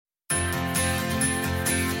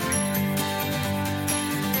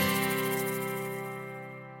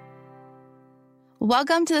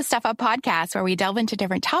Welcome to the Stuff Up Podcast, where we delve into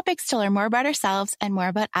different topics to learn more about ourselves and more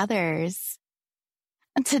about others.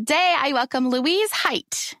 And today I welcome Louise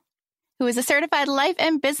Height, who is a certified life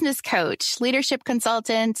and business coach, leadership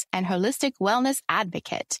consultant, and holistic wellness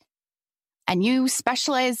advocate. And you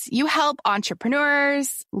help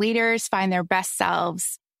entrepreneurs, leaders find their best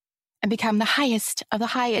selves and become the highest of the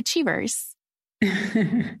high achievers.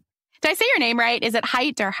 Did I say your name right? Is it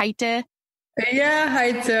Height or Heite? Yeah,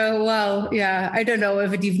 Height. Well, yeah, I don't know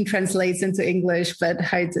if it even translates into English, but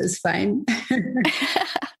Height is fine.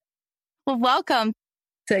 Well, welcome.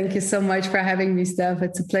 Thank you so much for having me, Steph.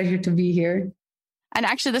 It's a pleasure to be here. And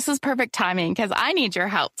actually, this is perfect timing because I need your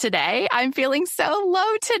help today. I'm feeling so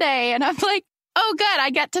low today. And I'm like, oh, good.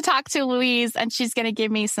 I get to talk to Louise and she's going to give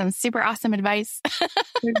me some super awesome advice.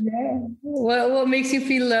 Yeah. What makes you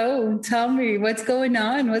feel low? Tell me what's going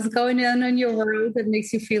on. What's going on in your world that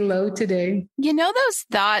makes you feel low today? You know, those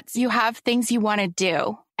thoughts, you have things you want to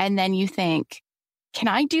do. And then you think, can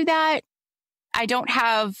I do that? I don't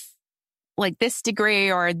have like this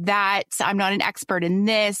degree or that. I'm not an expert in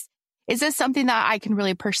this. Is this something that I can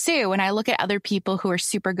really pursue? And I look at other people who are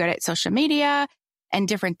super good at social media and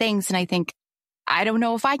different things. And I think, I don't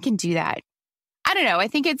know if I can do that. I don't know. I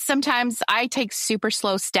think it's sometimes I take super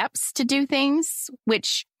slow steps to do things,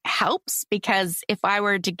 which helps because if I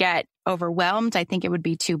were to get overwhelmed, I think it would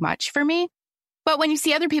be too much for me. But when you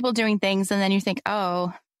see other people doing things and then you think,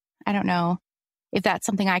 oh, I don't know if that's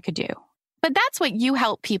something I could do. But that's what you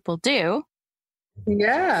help people do.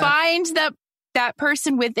 Yeah. Find that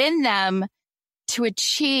person within them to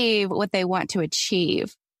achieve what they want to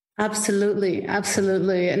achieve. Absolutely.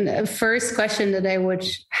 Absolutely. And the first question that I would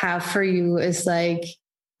have for you is like,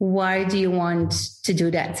 why do you want to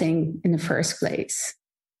do that thing in the first place?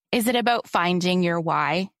 Is it about finding your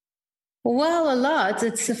why? Well, a lot.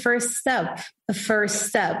 It's the first step. The first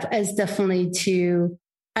step is definitely to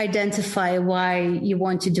identify why you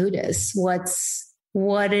want to do this.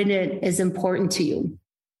 What in it is important to you?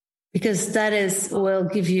 Because that will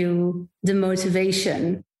give you the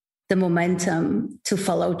motivation, the momentum to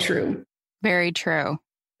follow through. Very true.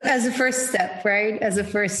 As a first step, right? As a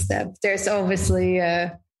first step, there's obviously,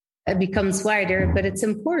 it becomes wider, but it's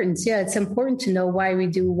important. Yeah, it's important to know why we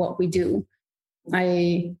do what we do.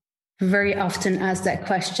 I very often ask that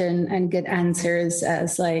question and get answers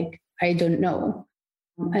as like, I don't know.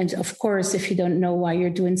 And of course, if you don't know why you're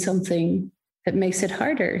doing something, it makes it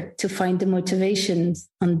harder to find the motivation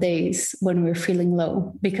on days when we're feeling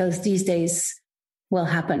low, because these days will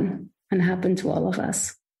happen and happen to all of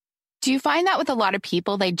us. Do you find that with a lot of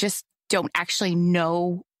people, they just don't actually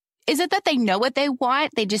know? Is it that they know what they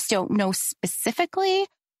want, they just don't know specifically,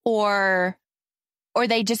 or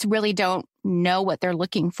they just really don't know what they're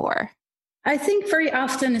looking for? I think very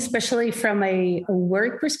often, especially from a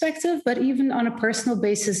work perspective, but even on a personal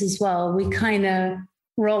basis as well, we kind of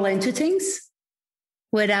roll into things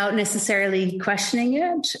without necessarily questioning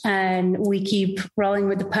it. And we keep rolling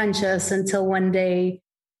with the punches until one day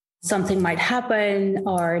something might happen,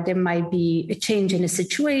 or there might be a change in a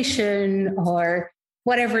situation, or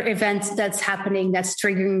whatever event that's happening that's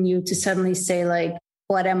triggering you to suddenly say, like,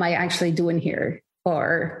 what am I actually doing here?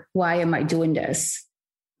 Or why am I doing this?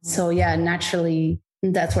 So yeah, naturally,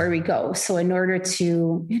 that's where we go. So in order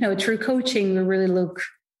to, through coaching, we really look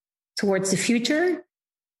towards the future.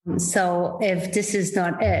 So if this is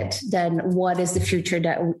not it, then what is the future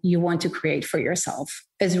that you want to create for yourself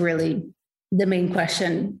is really the main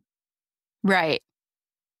question. Right.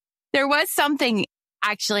 There was something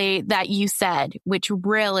actually that you said, which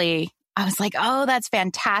really, I was like, oh, that's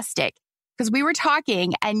fantastic. Because we were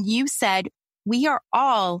talking and you said, we are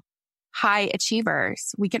all high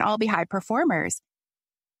achievers. We can all be high performers.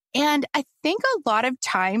 And I think a lot of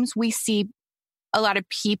times we see a lot of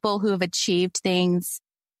people who have achieved things,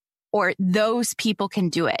 or those people can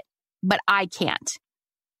do it, but I can't.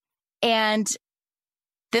 And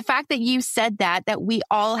the fact that you said that we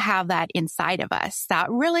all have that inside of us, that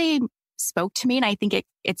really spoke to me. And I think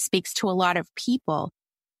it speaks to a lot of people,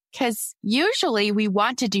 because usually we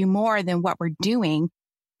want to do more than what we're doing.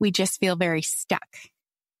 We just feel very stuck.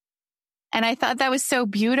 And I thought that was so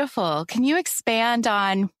beautiful. Can you expand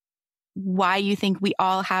on why you think we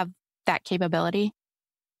all have that capability?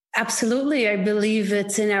 Absolutely. I believe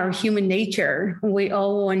it's in our human nature. We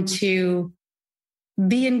all want to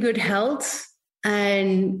be in good health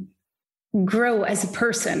and grow as a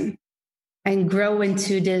person and grow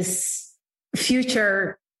into this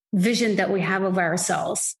future vision that we have of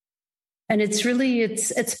ourselves. And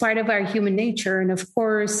it's part of our human nature. And of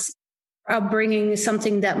course, upbringing is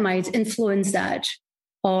something that might influence that,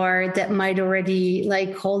 or that might already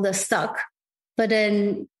hold us stuck. But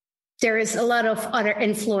then there is a lot of other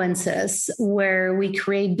influences where we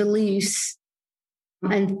create beliefs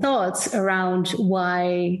and thoughts around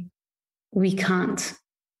why we can't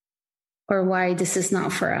or why this is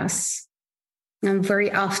not for us. And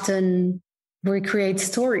very often we create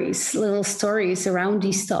stories, little stories around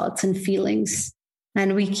these thoughts and feelings.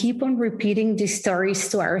 And we keep on repeating these stories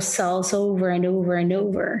to ourselves over and over and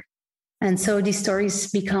over. And so these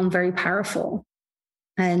stories become very powerful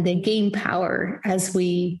and they gain power as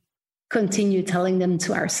we continue telling them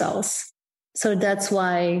to ourselves. So that's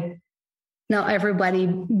why not everybody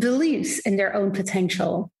believes in their own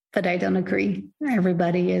potential, but I don't agree.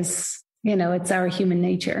 Everybody is, it's our human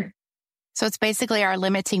nature. So it's basically our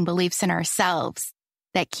limiting beliefs in ourselves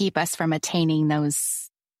that keep us from attaining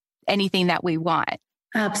anything that we want.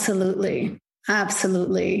 Absolutely.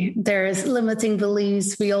 Absolutely. There's limiting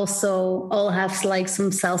beliefs. We also all have like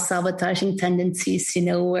some self-sabotaging tendencies,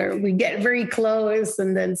 where we get very close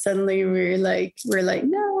and then suddenly we're like,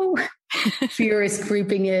 no, fear is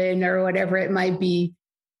creeping in or whatever it might be.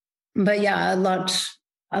 But yeah, a lot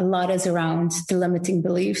is around the limiting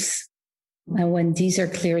beliefs. And when these are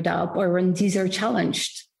cleared up or when these are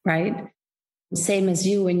challenged, right? Same as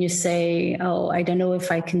you, when you say, oh, I don't know if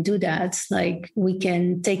I can do that. Like we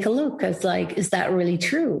can take a look at is that really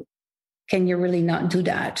true? Can you really not do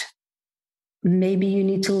that? Maybe you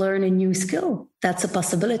need to learn a new skill. That's a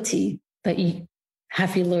possibility. But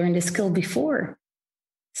have you learned a skill before?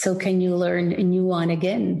 So can you learn a new one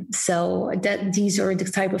again? So these are the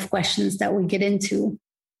type of questions that we get into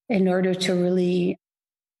in order to really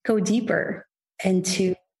go deeper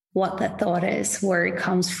into what that thought is, where it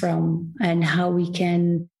comes from, and how we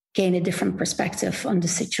can gain a different perspective on the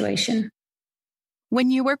situation.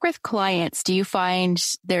 When you work with clients, do you find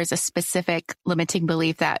there's a specific limiting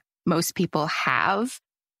belief that most people have?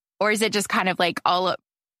 Or is it just kind of like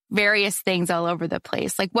various things all over the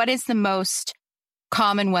place? Like what is the most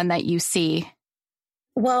common one that you see?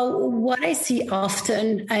 Well, what I see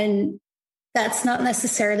often, and that's not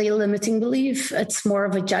necessarily a limiting belief, it's more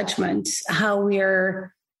of a judgment, how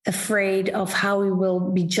we're afraid of how we will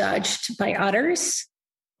be judged by others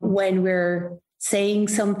when we're saying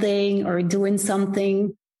something or doing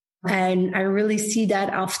something. And I really see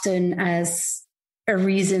that often as a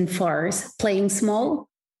reason for playing small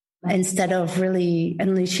instead of really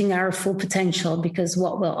unleashing our full potential, because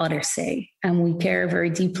what will others say? And we care very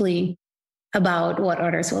deeply about what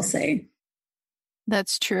others will say.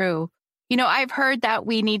 That's true. I've heard that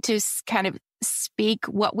we need to kind of speak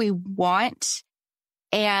what we want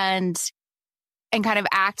and kind of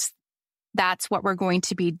act that's what we're going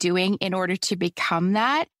to be doing in order to become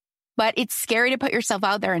that. But it's scary to put yourself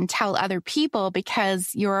out there and tell other people because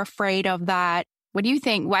you're afraid of that. What do you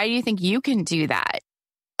think? Why do you think you can do that?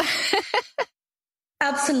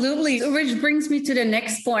 Absolutely. Which brings me to the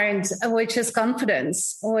next point, which is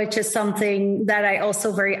confidence, which is something that I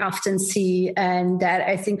also very often see and that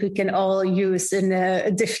I think we can all use in an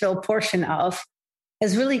additional portion of.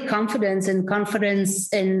 Is really confidence in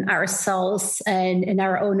ourselves and in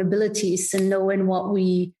our own abilities and knowing what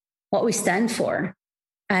we stand for.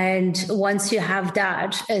 And once you have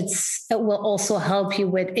that, it will also help you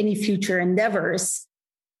with any future endeavors.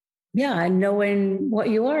 Yeah, knowing what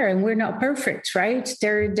you are, and we're not perfect, right?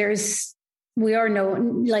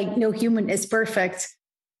 No human is perfect,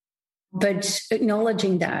 but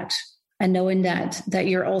acknowledging that and knowing that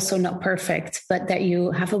you're also not perfect, but that you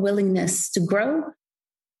have a willingness to grow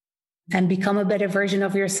and become a better version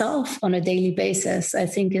of yourself on a daily basis, I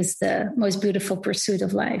think is the most beautiful pursuit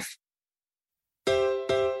of life.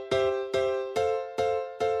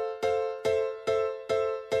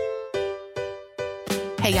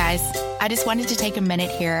 Hey guys, I just wanted to take a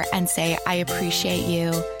minute here and say I appreciate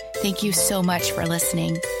you. Thank you so much for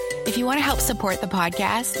listening. If you want to help support the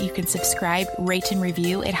podcast, you can subscribe, rate, and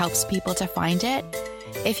review. It helps people to find it.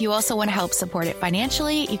 If you also want to help support it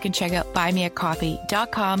financially, you can check out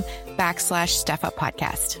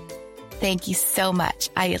buymeacoffee.com/StuffUpPodcast. Thank you so much.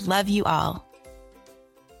 I love you all.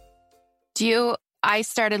 I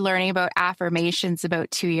started learning about affirmations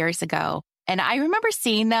about 2 years ago. And I remember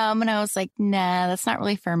seeing them and I was like, nah, that's not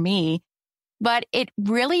really for me. But it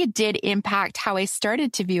really did impact how I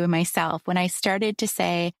started to view myself when I started to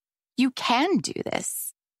say, you can do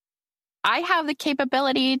this. I have the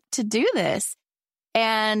capability to do this.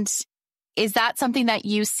 And is that something that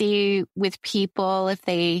you see with people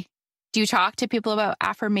do you talk to people about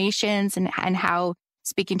affirmations and how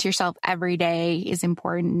speaking to yourself every day is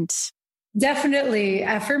important? Definitely.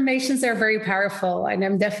 Affirmations are very powerful, and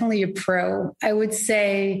I'm definitely a pro. I would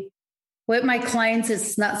say with my clients,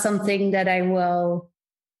 it's not something that I will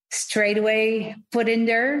straight away put in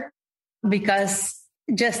there because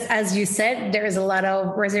just as you said, there's a lot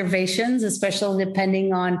of reservations, especially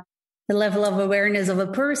depending on the level of awareness of a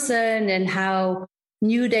person and how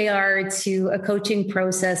new they are to a coaching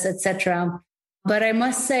process, etc. But I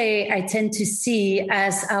must say, I tend to see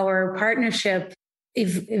as our partnership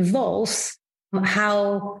evolves,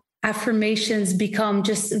 how affirmations become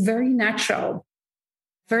just very natural.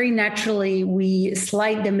 Very naturally, we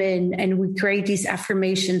slide them in and we create these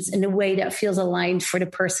affirmations in a way that feels aligned for the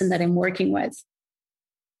person that I'm working with.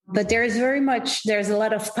 But there's a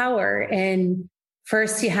lot of power. And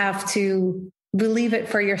first you have to believe it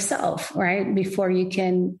for yourself, right? Before you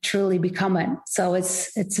can truly become it. So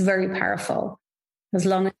it's very powerful as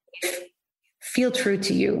long as they feel true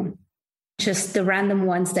to you. Just the random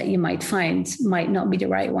ones that you might find might not be the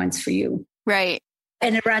right ones for you. Right.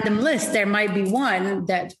 In a random list, there might be one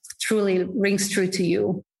that truly rings true to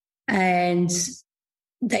you and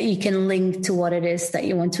that you can link to what it is that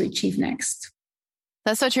you want to achieve next.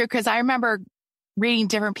 That's so true. Because I remember reading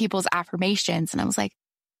different people's affirmations and I was like,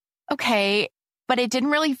 okay, but it didn't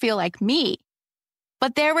really feel like me.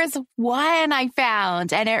 But there was one I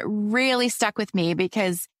found and it really stuck with me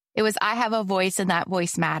because it was, I have a voice and that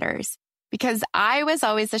voice matters. Because I was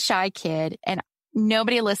always a shy kid and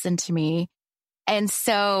nobody listened to me. And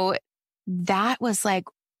so that was like,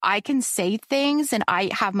 I can say things and I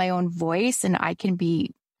have my own voice and I can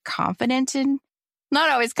be confident in, not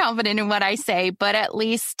always confident in what I say, but at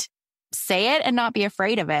least say it and not be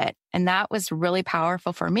afraid of it. And that was really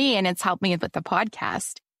powerful for me. And it's helped me with the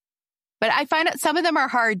podcast. But I find out some of them are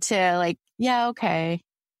hard to like, yeah, okay.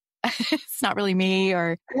 It's not really me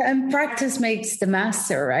or. And practice makes the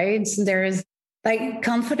master, right? So there's like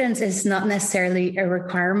confidence is not necessarily a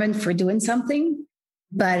requirement for doing something,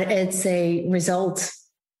 but it's a result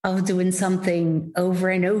of doing something over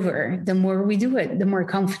and over. The more we do it, the more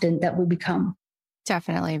confident that we become.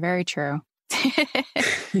 Definitely. Very true.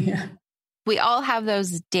 Yeah. We all have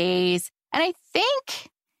those days. And I think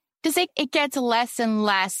it gets less and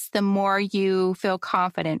less the more you feel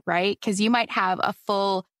confident, right? Because you might have a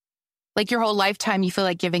full, like your whole lifetime, you feel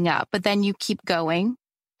like giving up, but then you keep going.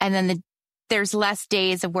 And then there's less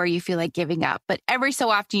days of where you feel like giving up. But every so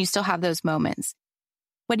often, you still have those moments.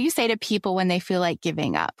 What do you say to people when they feel like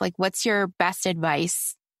giving up? Like, what's your best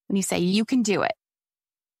advice when you say you can do it?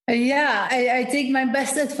 Yeah, I think my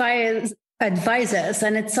best advices,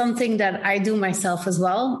 and it's something that I do myself as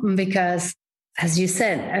well, because as you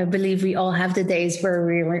said, I believe we all have the days where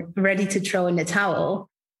we're ready to throw in the towel.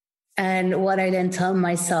 And what I then tell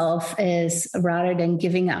myself is, rather than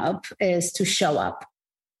giving up, is to show up.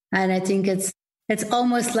 And I think it's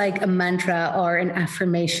almost like a mantra or an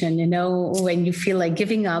affirmation, when you feel like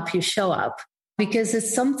giving up, you show up. Because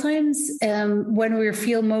it's sometimes when we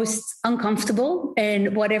feel most uncomfortable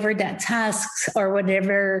in whatever that tasks or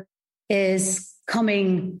whatever is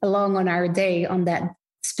coming along on our day, on that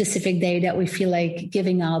specific day that we feel like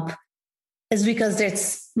giving up, is because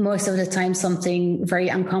there's most of the time something very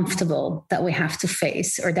uncomfortable that we have to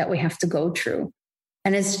face or that we have to go through.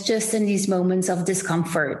 And it's just in these moments of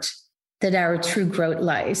discomfort that our true growth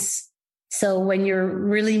lies. So when you're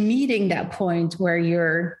really meeting that point where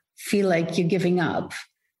you feel like you're giving up,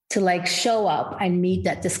 to like show up and meet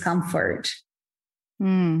that discomfort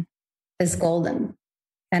is golden.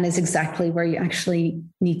 And is exactly where you actually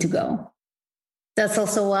need to go. That's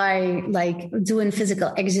also why like doing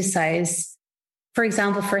physical exercise, for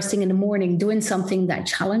example, first thing in the morning, doing something that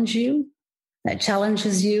challenges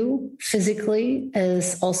you physically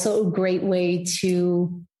is also a great way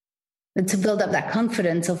to build up that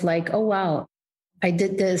confidence of like, oh, wow, I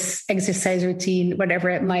did this exercise routine, whatever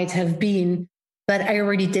it might have been, but I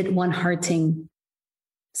already did one hard thing.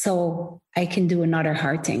 So I can do another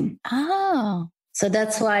hard thing. Oh. So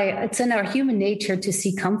that's why it's in our human nature to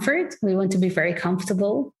seek comfort. We want to be very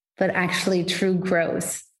comfortable, but actually true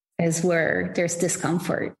growth is where there's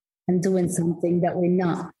discomfort and doing something that we're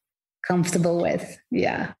not comfortable with.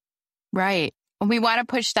 Yeah. Right. We want to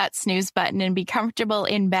push that snooze button and be comfortable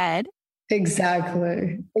in bed.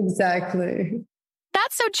 Exactly.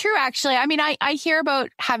 That's so true, actually. I mean, I hear about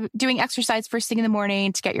doing exercise first thing in the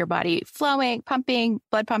morning to get your body flowing, pumping,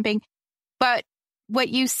 blood pumping. But what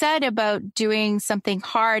you said about doing something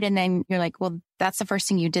hard and then you're like, well, that's the first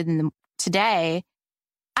thing you did today.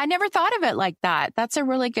 I never thought of it like that. That's a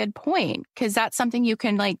really good point because that's something you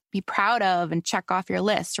can like be proud of and check off your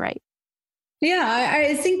list, right? Yeah,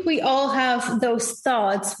 I think we all have those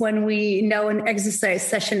thoughts when we know an exercise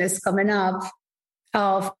session is coming up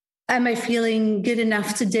of, am I feeling good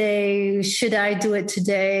enough today? Should I do it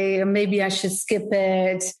today? Or maybe I should skip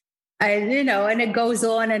it. And it goes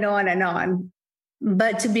on and on and on.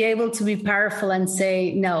 But to be able to be powerful and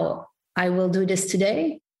say, no, I will do this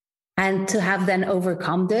today. And to have then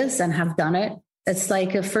overcome this and have done it, it's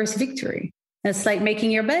like a first victory. It's like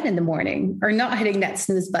making your bed in the morning or not hitting that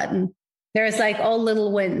snooze button. There's like all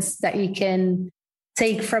little wins that you can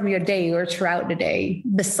take from your day or throughout the day,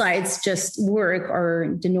 besides just work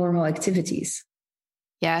or the normal activities.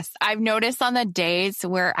 Yes. I've noticed on the days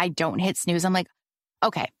where I don't hit snooze, I'm like,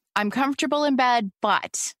 okay, I'm comfortable in bed,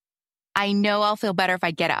 but I know I'll feel better if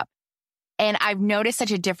I get up. And I've noticed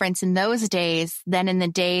such a difference in those days than in the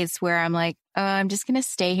days where I'm like, oh, I'm just going to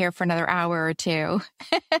stay here for another hour or two.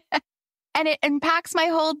 And it impacts my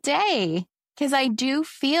whole day because I do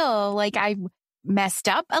feel like I've messed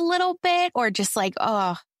up a little bit or just like,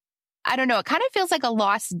 oh, I don't know. It kind of feels like a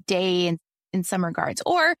lost day in some regards.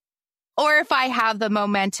 Or if I have the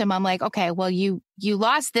momentum, I'm like, okay, well, you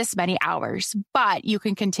lost this many hours, but you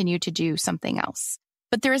can continue to do something else.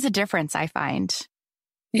 But there is a difference, I find.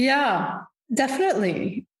 Yeah,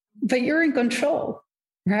 definitely. But you're in control,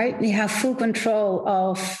 right? You have full control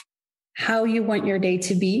of how you want your day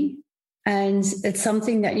to be. And it's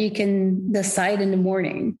something that you can decide in the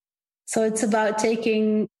morning. So it's about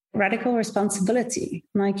taking radical responsibility.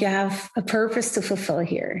 Like you have a purpose to fulfill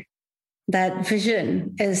here. That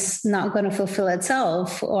vision is not going to fulfill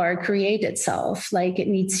itself or create itself. Like it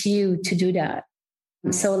needs you to do that.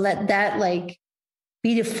 So let that like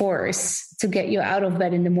be the force to get you out of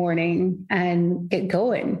bed in the morning and get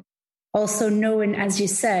going. Also knowing, as you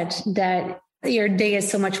said, that your day is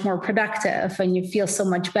so much more productive and you feel so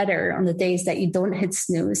much better on the days that you don't hit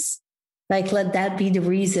snooze. Like, let that be the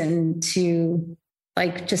reason to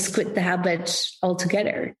like just quit the habit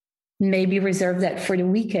altogether. Maybe reserve that for the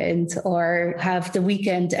weekend or have the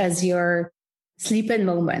weekend as your sleep-in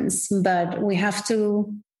moments. But we have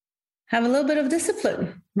to have a little bit of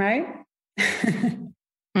discipline, right?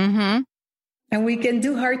 Mm-hmm. And we can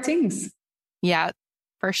do hard things. Yeah,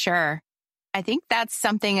 for sure. I think that's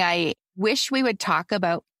something I wish we would talk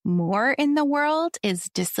about more in the world is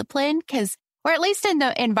discipline, or at least in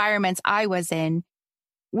the environments I was in,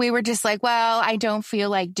 we were just like, well, I don't feel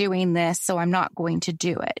like doing this, so I'm not going to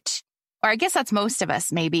do it. Or I guess that's most of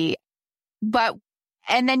us maybe.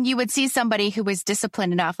 And then you would see somebody who was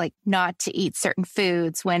disciplined enough, like not to eat certain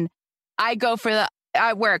foods. When I go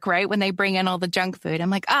at work, right? When they bring in all the junk food,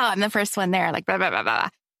 I'm like, oh, I'm the first one there, like blah, blah, blah, blah.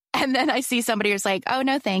 And then I see somebody who's like, oh,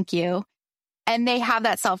 no, thank you. And they have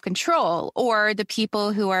that self-control. Or the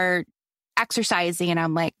people who are exercising and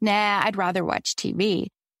I'm like, nah, I'd rather watch TV.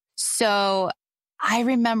 So I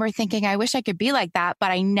remember thinking, I wish I could be like that,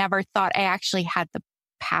 but I never thought I actually had the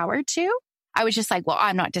power to. I was just like, well,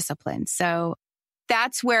 I'm not disciplined. So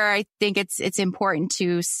that's where I think it's important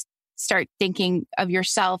to start thinking of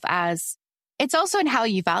yourself as it's also in how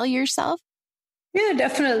you value yourself. Yeah,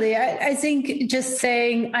 definitely. I think just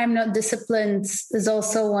saying I'm not disciplined is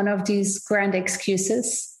also one of these grand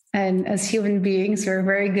excuses. And as human beings, we're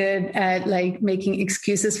very good at like making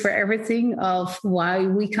excuses for everything of why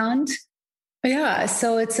we can't. Yeah.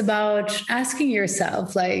 So it's about asking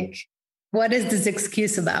yourself, like, what is this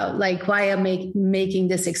excuse about? Like, why am I making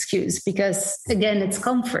this excuse? Because again, it's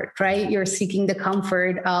comfort, right? You're seeking the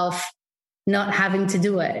comfort of not having to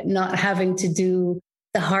do it, not having to do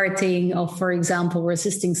the hard thing of, for example,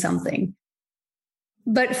 resisting something.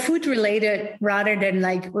 But food related rather than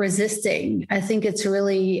like resisting, I think it's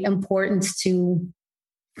really important to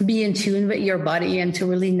be in tune with your body and to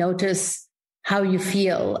really notice how you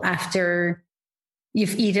feel after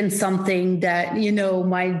you've eaten something that, you know,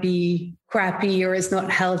 might be crappy or is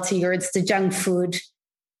not healthy or it's the junk food.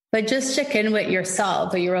 But just check in with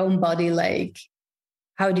yourself, with your own body. Like,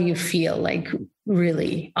 how do you feel? Like,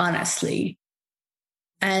 really, honestly.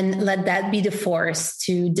 And let that be the force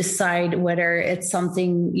to decide whether it's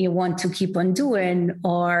something you want to keep on doing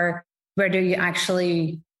or whether you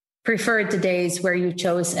actually prefer the days where you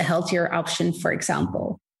chose a healthier option, for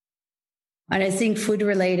example. And I think food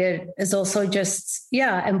related is also just,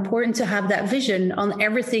 important to have that vision on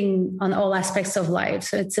everything, on all aspects of life.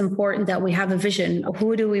 So it's important that we have a vision of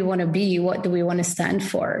who do we want to be? What do we want to stand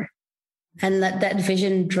for? And let that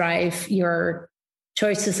vision drive your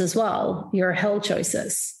choices as well, your health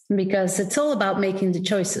choices, because it's all about making the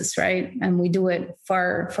choices, right? And we do it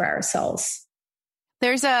for ourselves.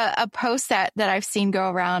 There's a post that I've seen go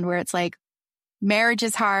around where it's like, marriage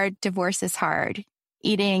is hard, divorce is hard,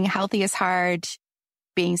 eating healthy is hard,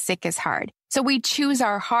 being sick is hard. So we choose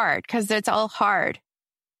our hard because it's all hard.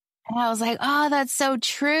 And I was like, oh, that's so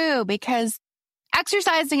true, because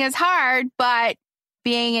exercising is hard, but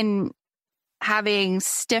having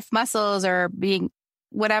stiff muscles or being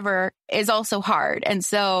whatever is also hard. And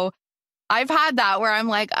so I've had that where I'm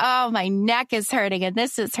like, oh, my neck is hurting and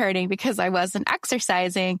this is hurting because I wasn't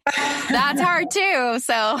exercising. That's hard too.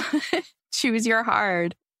 So choose your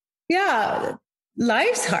hard. Yeah.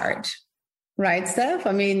 Life's hard, right, Steph?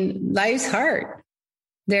 I mean, life's hard.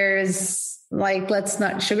 There's let's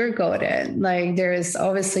not sugarcoat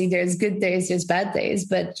it. There's good days, there's bad days,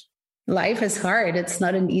 but life is hard. It's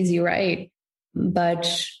not an easy ride.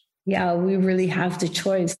 But yeah, we really have the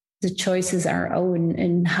choice. The choice is our own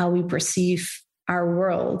in how we perceive our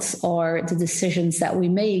worlds or the decisions that we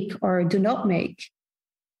make or do not make,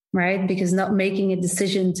 right? Because not making a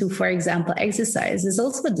decision to, for example, exercise is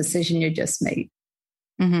also a decision you just made.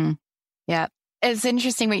 Mm-hmm. Yeah. It's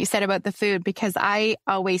interesting what you said about the food, because I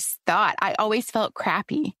always felt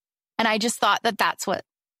crappy. And I just thought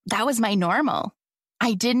that was my normal.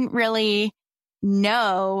 I didn't really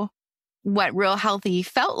know what real healthy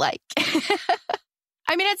felt like.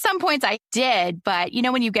 I mean, at some points I did, but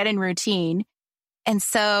when you get in routine. And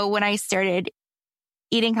so when I started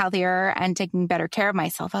eating healthier and taking better care of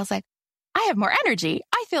myself, I was like, I have more energy.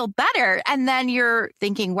 I feel better. And then you're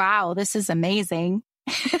thinking, wow, this is amazing.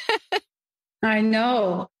 I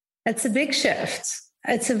know. It's a big shift.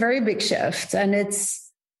 It's a very big shift. And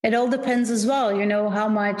it all depends as well, how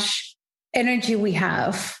much energy we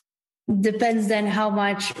have. Depends then how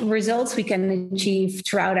much results we can achieve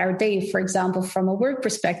throughout our day, for example, from a work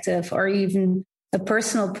perspective or even a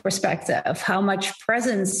personal perspective, how much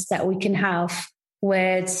presence that we can have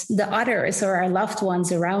with the others or our loved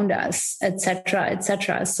ones around us, et cetera, et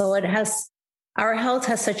cetera. So our health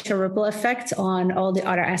has such a ripple effect on all the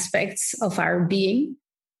other aspects of our being.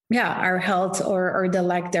 Yeah, our health or the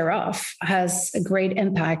lack thereof has a great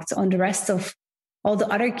impact on the rest of all the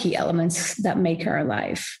other key elements that make our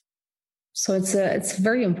life. So it's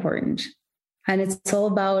very important. And it's all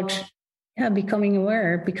about becoming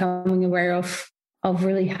aware of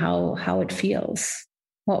really how it feels,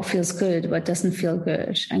 what feels good, what doesn't feel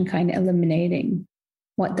good, and kind of eliminating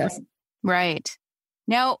what doesn't. Right.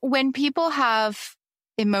 Now, when people have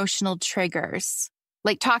emotional triggers,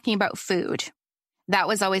 like talking about food, that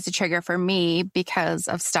was always a trigger for me because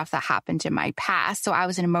of stuff that happened in my past. So I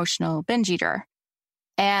was an emotional binge eater.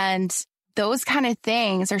 And those kind of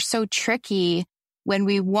things are so tricky when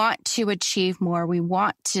we want to achieve more, we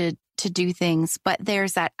want to do things, but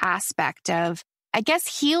there's that aspect of, I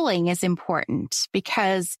guess, healing is important,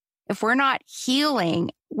 because if we're not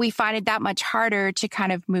healing, we find it that much harder to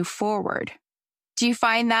kind of move forward. Do you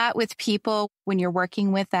find that with people when you're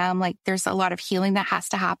working with them, like there's a lot of healing that has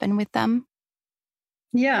to happen with them?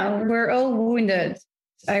 Yeah, we're all wounded.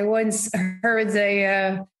 I once heard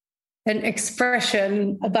an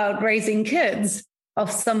expression about raising kids of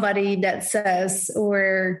somebody that says,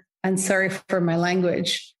 I'm sorry for my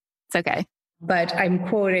language. It's okay. But I'm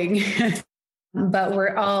quoting, but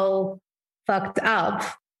we're all fucked up.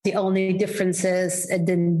 The only difference is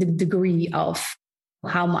the degree of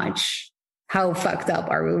how fucked up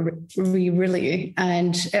are we really?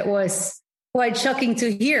 And it was quite shocking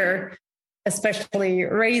to hear, especially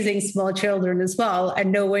raising small children as well,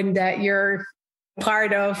 and knowing that you're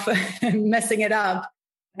part of messing it up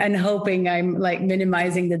and hoping I'm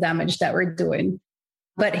minimizing the damage that we're doing.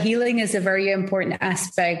 But healing is a very important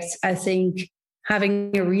aspect. I think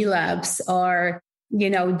having a relapse or,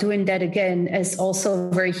 doing that again is also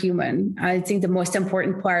very human. I think the most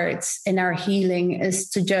important part in our healing is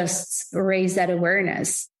to just raise that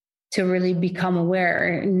awareness, to really become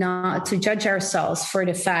aware, not to judge ourselves for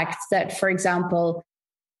the fact that, for example,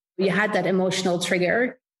 we had that emotional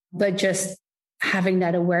trigger, but just having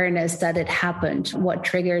that awareness that it happened, what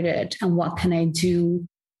triggered it, and what can I do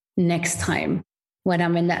next time when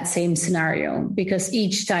I'm in that same scenario? Because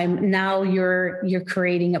each time now you're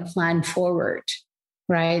creating a plan forward,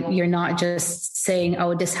 right? You're not just saying,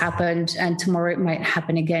 oh, this happened and tomorrow it might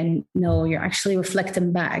happen again. No, you're actually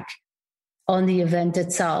reflecting back on the event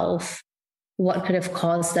itself, what could have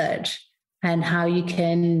caused it, and how you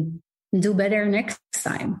can do better next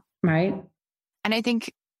time, right? And I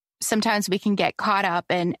think sometimes we can get caught up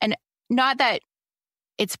and not that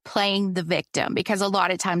it's playing the victim, because a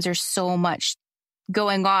lot of times there's so much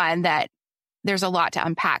going on that there's a lot to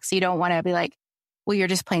unpack. So you don't want to be like, well, you're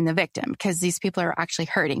just playing the victim, because these people are actually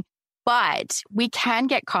hurting. But we can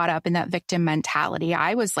get caught up in that victim mentality.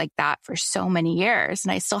 I was like that for so many years.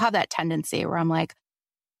 And I still have that tendency where I'm like,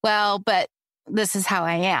 well, but this is how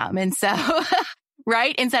I am. And so,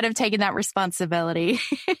 right? Instead of taking that responsibility.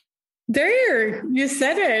 There, you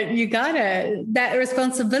said it. You got it. That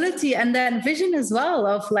responsibility and that vision as well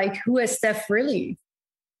of who is Steph really?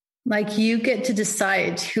 You get to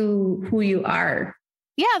decide who you are.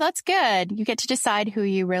 Yeah, that's good. You get to decide who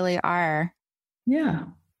you really are. Yeah.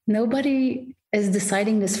 Nobody is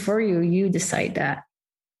deciding this for you. You decide that.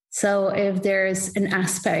 So if there's an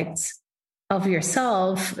aspect of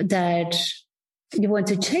yourself that you want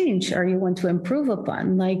to change or you want to improve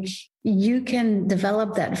upon, like you can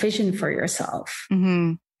develop that vision for yourself.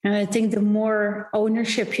 Mm-hmm. And I think the more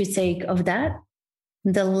ownership you take of that,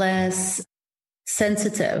 the less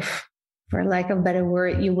sensitive, for lack of a better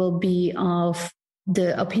word, you will be of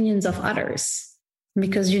the opinions of others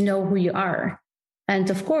because you know who you are. And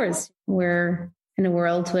of course, we're in a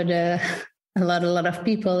world with a lot of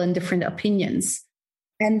people and different opinions.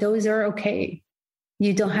 And those are okay.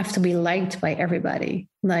 You don't have to be liked by everybody.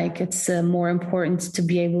 Like it's more important to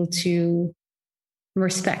be able to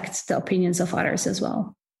respect the opinions of others as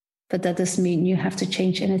well. But that doesn't mean you have to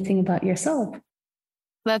change anything about yourself.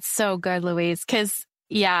 That's so good, Louise. Because,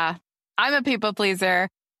 yeah, I'm a people pleaser.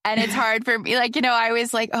 And it's hard for me. Like, I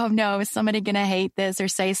always like, oh, no, is somebody going to hate this or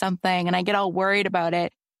say something? And I get all worried about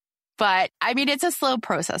it. But I mean, it's a slow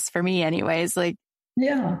process for me anyways. Like,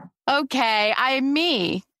 yeah, okay, I'm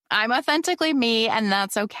me. I'm authentically me, and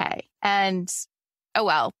that's okay. And, oh,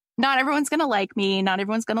 well, not everyone's going to like me. Not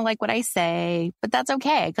everyone's going to like what I say. But that's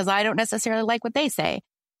okay because I don't necessarily like what they say.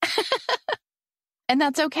 And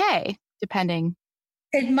that's okay, depending.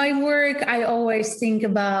 In my work, I always think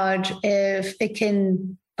about if it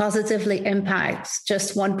can positively impact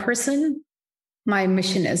just one person, my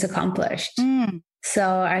mission is accomplished.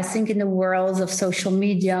 So I think in the world of social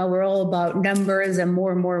media, we're all about numbers and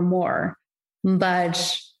more and more and more. But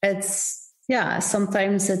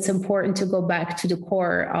sometimes it's important to go back to the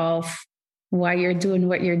core of why you're doing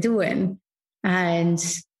what you're doing. And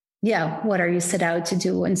what are you set out to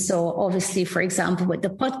do? And so obviously, for example, with the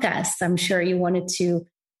podcast, I'm sure you wanted to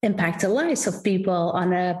impact the lives of people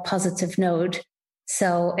on a positive note.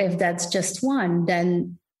 So if that's just one,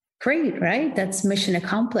 then great, right? That's mission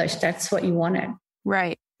accomplished. That's what you wanted.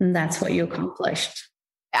 Right. And that's what you accomplished.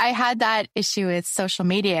 I had that issue with social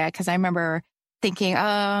media because I remember thinking,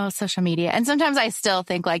 oh, social media. And sometimes I still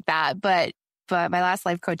think like that. But my last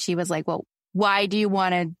life coach, she was like, well, why do you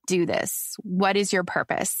want to do this? What is your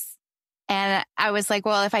purpose? And I was like,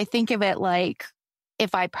 well, if I think of it like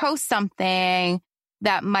if I post something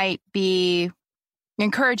that might be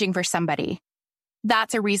encouraging for somebody,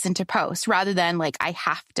 that's a reason to post rather than like I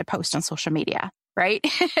have to post on social media, right?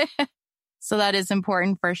 So that is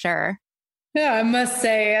important for sure. Yeah, I must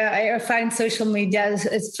say, I find social media,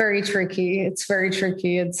 it's very tricky. It's very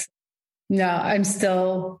tricky. I'm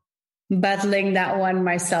still battling that one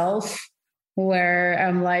myself, where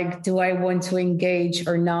I'm like, do I want to engage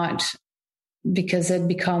or not? Because it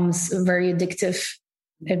becomes very addictive.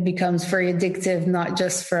 It becomes very addictive, not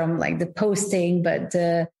just from like the posting, but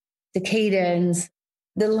the cadence,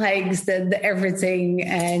 the likes, the everything.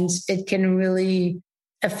 And it can really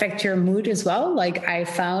affect your mood as well. Like I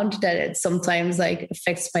found that it sometimes like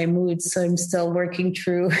affects my mood. So I'm still working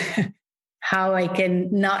through how I can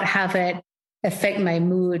not have it affect my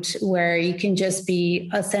mood, where you can just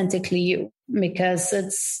be authentically you, because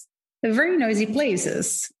it's a very noisy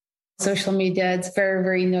places. Social media, it's very,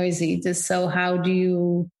 very noisy. So how do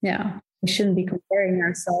you, we shouldn't be comparing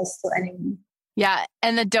ourselves to anyone. Yeah.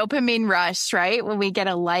 And the dopamine rush, right? When we get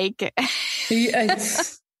a like.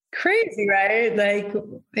 It's crazy, right? Like,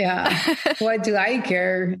 what do I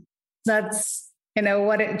care? That's,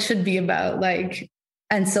 what it should be about. Like,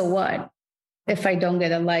 and so what if I don't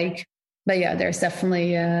get a like? But there's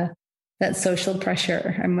definitely that social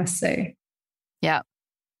pressure, I must say. Yeah.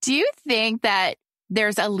 Do you think that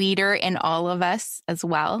there's a leader in all of us as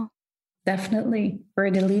well? Definitely. We're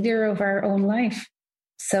the leader of our own life.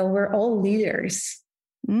 So we're all leaders.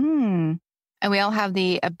 And we all have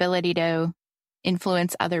the ability to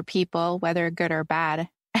influence other people, whether good or bad.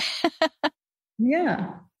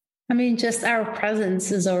 Yeah. I mean, just our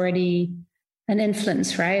presence is already an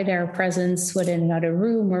influence, right? Our presence within another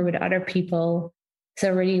room or with other people is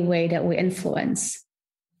already a way that we influence.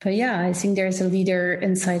 But I think there's a leader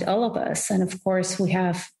inside all of us. And of course, we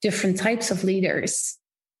have different types of leaders,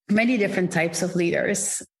 many different types of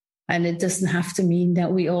leaders. And it doesn't have to mean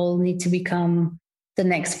that we all need to become the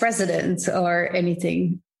next president or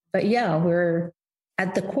anything. But we're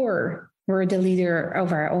at the core, we're the leader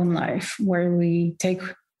of our own life, where we take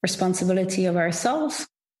responsibility of ourselves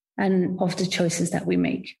and of the choices that we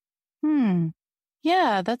make.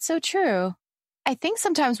 Yeah, that's so true. I think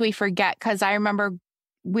sometimes we forget, because I remember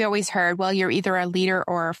we always heard, well, you're either a leader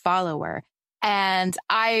or a follower. And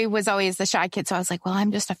I was always the shy kid. So I was like, well,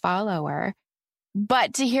 I'm just a follower.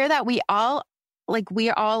 But to hear that we all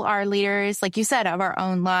are leaders, like you said, of our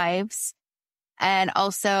own lives. And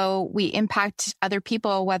also we impact other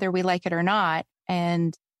people, whether we like it or not.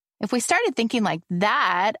 And If we started thinking like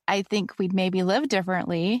that, I think we'd maybe live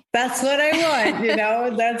differently. That's what I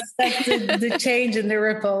want, that's the change and the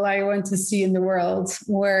ripple I want to see in the world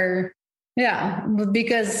where, yeah,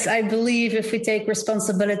 because I believe if we take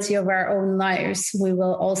responsibility of our own lives, we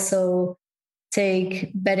will also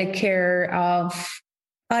take better care of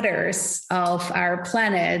others, of our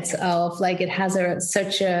planet, of like it has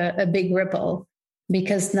such a big ripple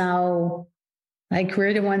because now like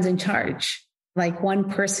we're the ones in charge. Like one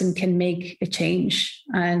person can make a change.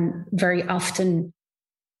 And very often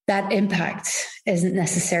that impact isn't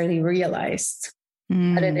necessarily realized,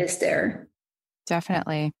 but it is there.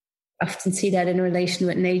 Definitely. I often see that in relation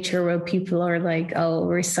with nature where people are like, oh,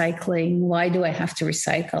 recycling. Why do I have to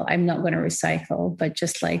recycle? I'm not going to recycle. But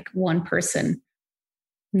just like one person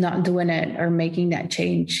not doing it or making that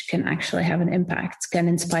change can actually have an impact, can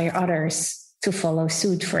inspire others to follow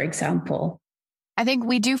suit, for example. I think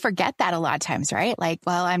we do forget that a lot of times, right? Like,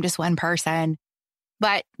 well, I'm just one person.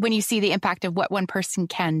 But when you see the impact of what one person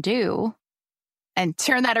can do and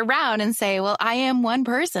turn that around and say, well, I am one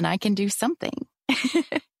person, I can do something.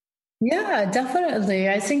 Yeah, definitely.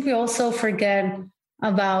 I think we also forget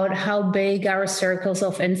about how big our circles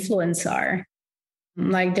of influence are.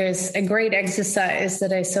 Like there's a great exercise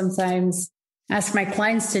that I sometimes ask my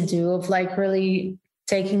clients to do of like really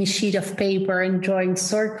taking a sheet of paper and drawing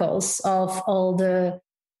circles of all the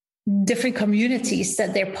different communities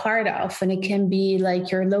that they're part of. And it can be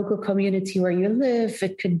like your local community where you live.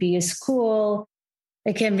 It could be a school.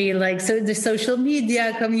 It can be like so the social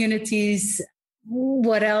media communities.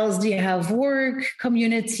 What else do you have? Work,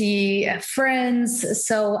 community, friends.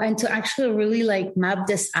 So, and to actually really like map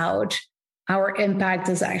this out, our impact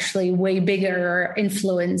is actually way bigger. Our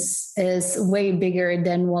influence is way bigger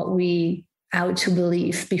than what we out to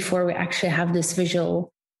believe before we actually have this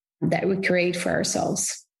visual that we create for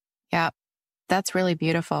ourselves. Yeah, that's really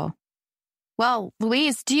beautiful. Well,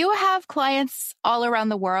 Louise, do you have clients all around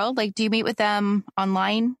the world? Like, do you meet with them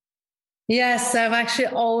online? Yes, I've actually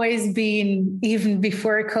always been, even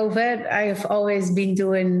before COVID, I've always been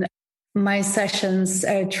doing my sessions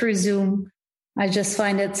through Zoom. I just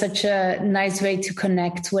find it such a nice way to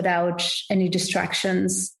connect without any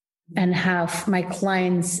distractions and have my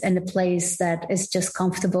clients in a place that is just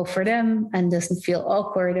comfortable for them and doesn't feel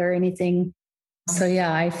awkward or anything. So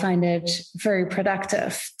yeah, I find it very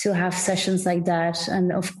productive to have sessions like that.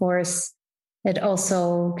 And of course, it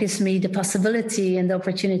also gives me the possibility and the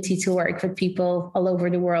opportunity to work with people all over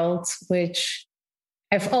the world, which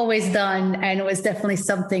I've always done and was definitely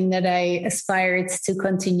something that I aspired to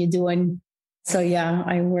continue doing. So yeah,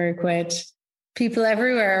 I work with people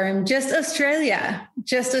everywhere. And just Australia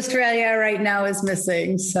right now is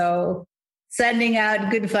missing. So sending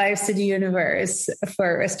out good vibes to the universe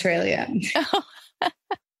for Australia.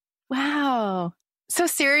 Wow. So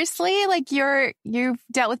seriously, like you've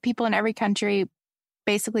dealt with people in every country,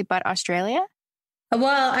 basically, but Australia?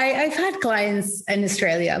 Well, I've had clients in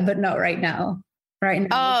Australia, but not right now. Right now,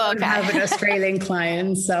 oh, okay. I have an Australian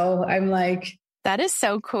client, so I'm like, that is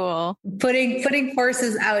so cool. Putting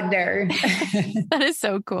forces out there. That is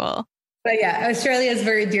so cool. But yeah, Australia is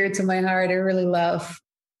very dear to my heart. I really love.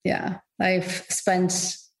 Yeah, I've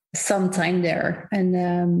spent some time there,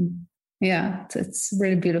 and yeah, it's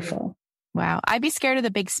really beautiful. Wow. I'd be scared of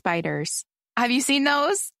the big spiders. Have you seen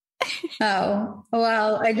those? Oh,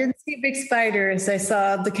 well, I didn't see big spiders. I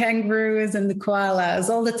saw the kangaroos and the koalas,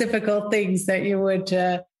 all the typical things that you would,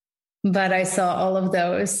 but I saw all of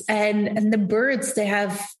those. And the birds, they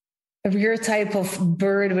have a weird type of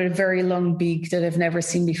bird with a very long beak that I've never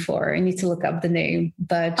seen before. I need to look up the name,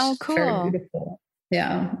 but cool. Very beautiful.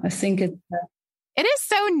 Yeah, I think it is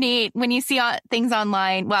so neat when you see things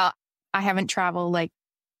online. Well, I haven't traveled like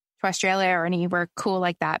to Australia or anywhere cool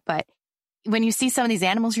like that. But when you see some of these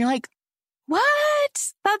animals, you're like,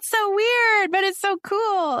 what? That's so weird, but it's so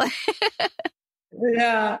cool.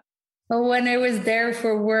 Yeah. Well, when I was there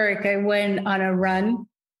for work, I went on a run.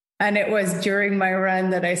 And it was during my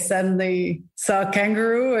run that I suddenly saw a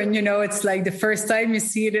kangaroo. And, it's like the first time you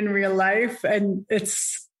see it in real life. And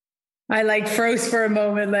I like froze for a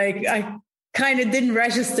moment. Like I kind of didn't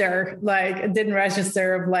register. Like it didn't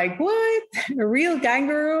register of like, what? A real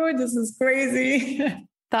kangaroo? This is crazy.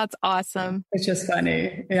 That's awesome. It's just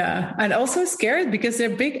funny. Yeah. And also scared because they're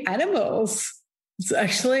big animals. It's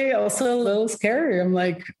actually also a little scary. I'm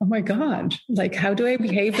like, oh my God, like, how do I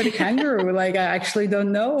behave with a kangaroo? Like, I actually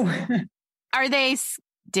don't know. Are they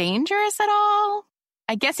dangerous at all?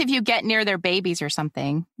 I guess if you get near their babies or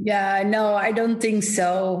something. Yeah, no, I don't think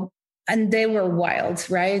so. And they were wild,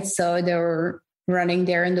 right? So they were running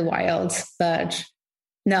there in the wild. But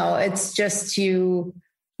no, it's just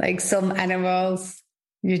like some animals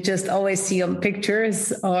you just always see on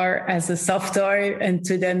pictures or as a soft toy, and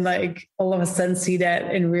to then like all of a sudden see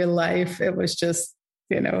that in real life, it was just,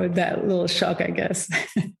 that little shock, I guess.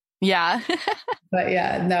 Yeah. But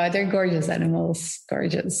yeah, no, they're gorgeous animals.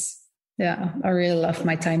 Gorgeous. Yeah. I really love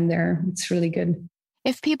my time there. It's really good.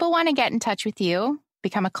 If people want to get in touch with you,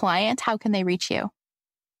 become a client, how can they reach you?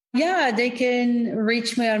 Yeah, they can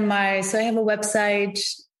reach me on so I have a website,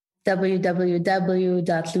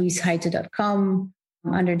 www.louiseheite.com.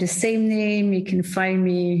 Under the same name, you can find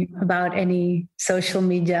me about any social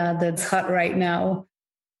media that's hot right now.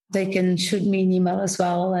 They can shoot me an email as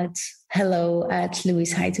well at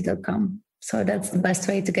hello@louiseheite.com. So that's the best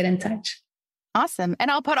way to get in touch. Awesome.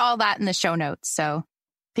 And I'll put all that in the show notes so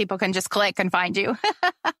people can just click and find you.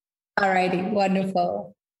 All righty.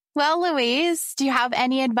 Wonderful. Well, Louise, do you have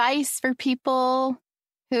any advice for people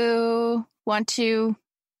who want to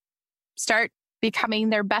start becoming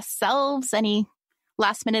their best selves? Any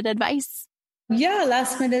last minute advice? Yeah,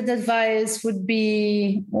 last minute advice would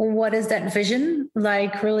be, what is that vision?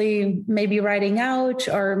 Like really maybe writing out,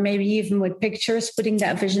 or maybe even with pictures, putting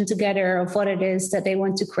that vision together of what it is that they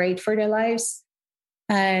want to create for their lives.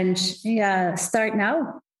 And yeah, start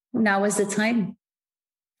now. Now is the time,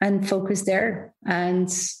 and focus there. And,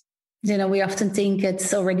 we often think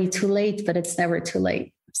it's already too late, but it's never too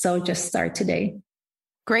late. So just start today.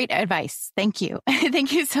 Great advice. Thank you.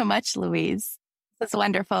 Thank you so much, Louise. That's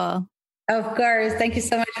wonderful. Of course. Thank you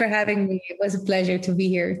so much for having me. It was a pleasure to be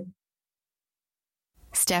here.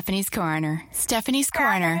 Stephanie's Corner. Stephanie's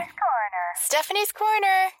Corner. Stephanie's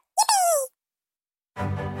Corner.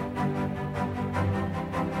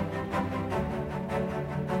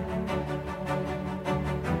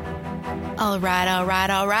 All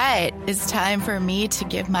right. It's time for me to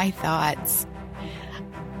give my thoughts.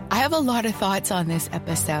 I have a lot of thoughts on this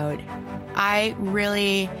episode.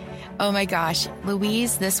 Oh my gosh,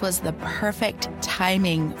 Louise, this was the perfect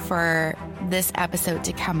timing for this episode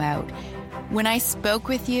to come out. When I spoke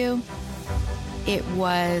with you, it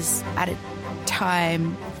was at a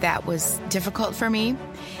time that was difficult for me,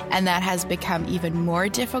 and that has become even more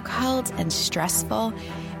difficult and stressful.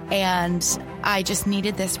 And I just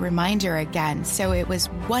needed this reminder again. So it was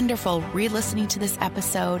wonderful re-listening to this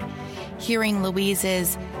episode, hearing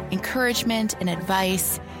Louise's encouragement and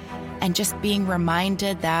advice, and just being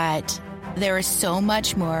reminded that there is so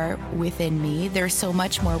much more within me. There's so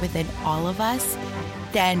much more within all of us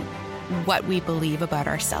than what we believe about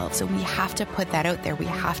ourselves. So we have to put that out there. We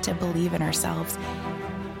have to believe in ourselves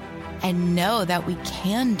and know that we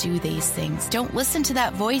can do these things. Don't listen to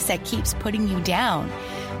that voice that keeps putting you down.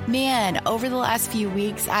 Man, over the last few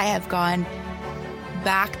weeks, I have gone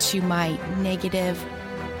back to my negative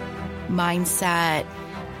mindset,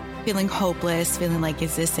 feeling hopeless, feeling like,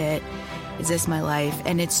 is this it? Is this my life?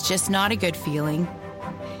 And it's just not a good feeling.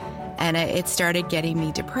 And it started getting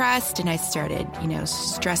me depressed, and I started,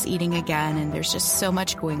 stress eating again. And there's just so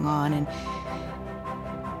much going on. And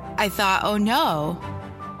I thought, oh no,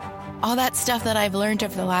 all that stuff that I've learned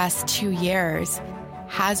over the last 2 years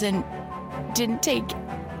didn't take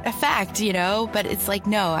effect, but it's like,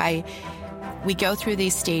 no, we go through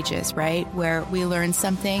these stages, right? Where we learn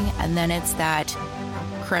something, and then it's that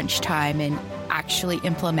crunch time and actually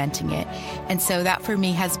implementing it. And so that for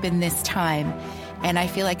me has been this time, and I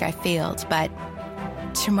feel like I failed, but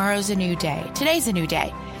tomorrow's a new day. Today's a new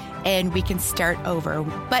day, and we can start over,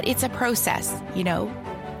 but it's a process.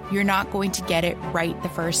 You're not going to get it right the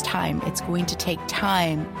first time. It's going to take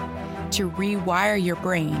time to rewire your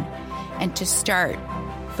brain and to start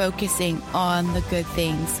focusing on the good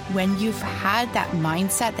things. When you've had that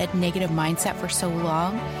mindset, that negative mindset for so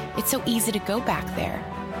long, it's so easy to go back there.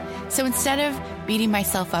 So instead of beating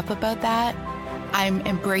myself up about that, I'm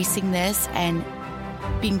embracing this and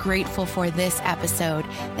being grateful for this episode,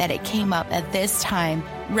 that it came up at this time,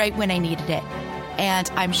 right when I needed it. And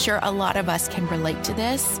I'm sure a lot of us can relate to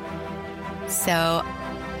this. So,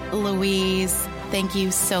 Louise, thank you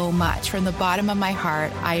so much. From the bottom of my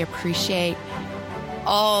heart, I appreciate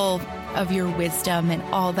all of your wisdom and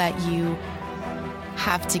all that you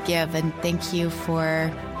have to give. And thank you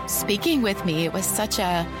for speaking with me. It was such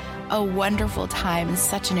a wonderful time and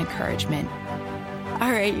such an encouragement.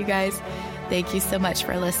 All right, you guys, thank you so much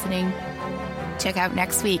for listening. Check out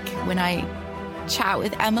next week when I chat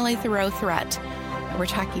with Emily Thoreau-Threat. We're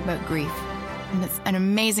talking about grief. And it's an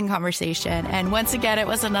amazing conversation. And once again, it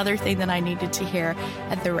was another thing that I needed to hear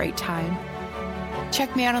at the right time.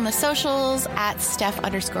 Check me out on the socials at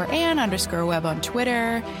Steph_Ann_Web on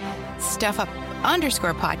Twitter,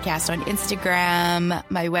 StephUp_podcast on Instagram.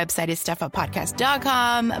 My website is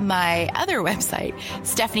StephUpPodcast.com. My other website,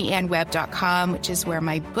 StephanieAnnWeb.com, which is where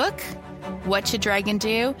my book What Should Dragon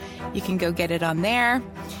Do? You can go get it on there.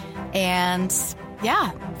 And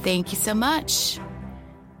yeah, thank you so much.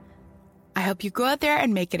 I hope you go out there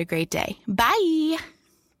and make it a great day. Bye.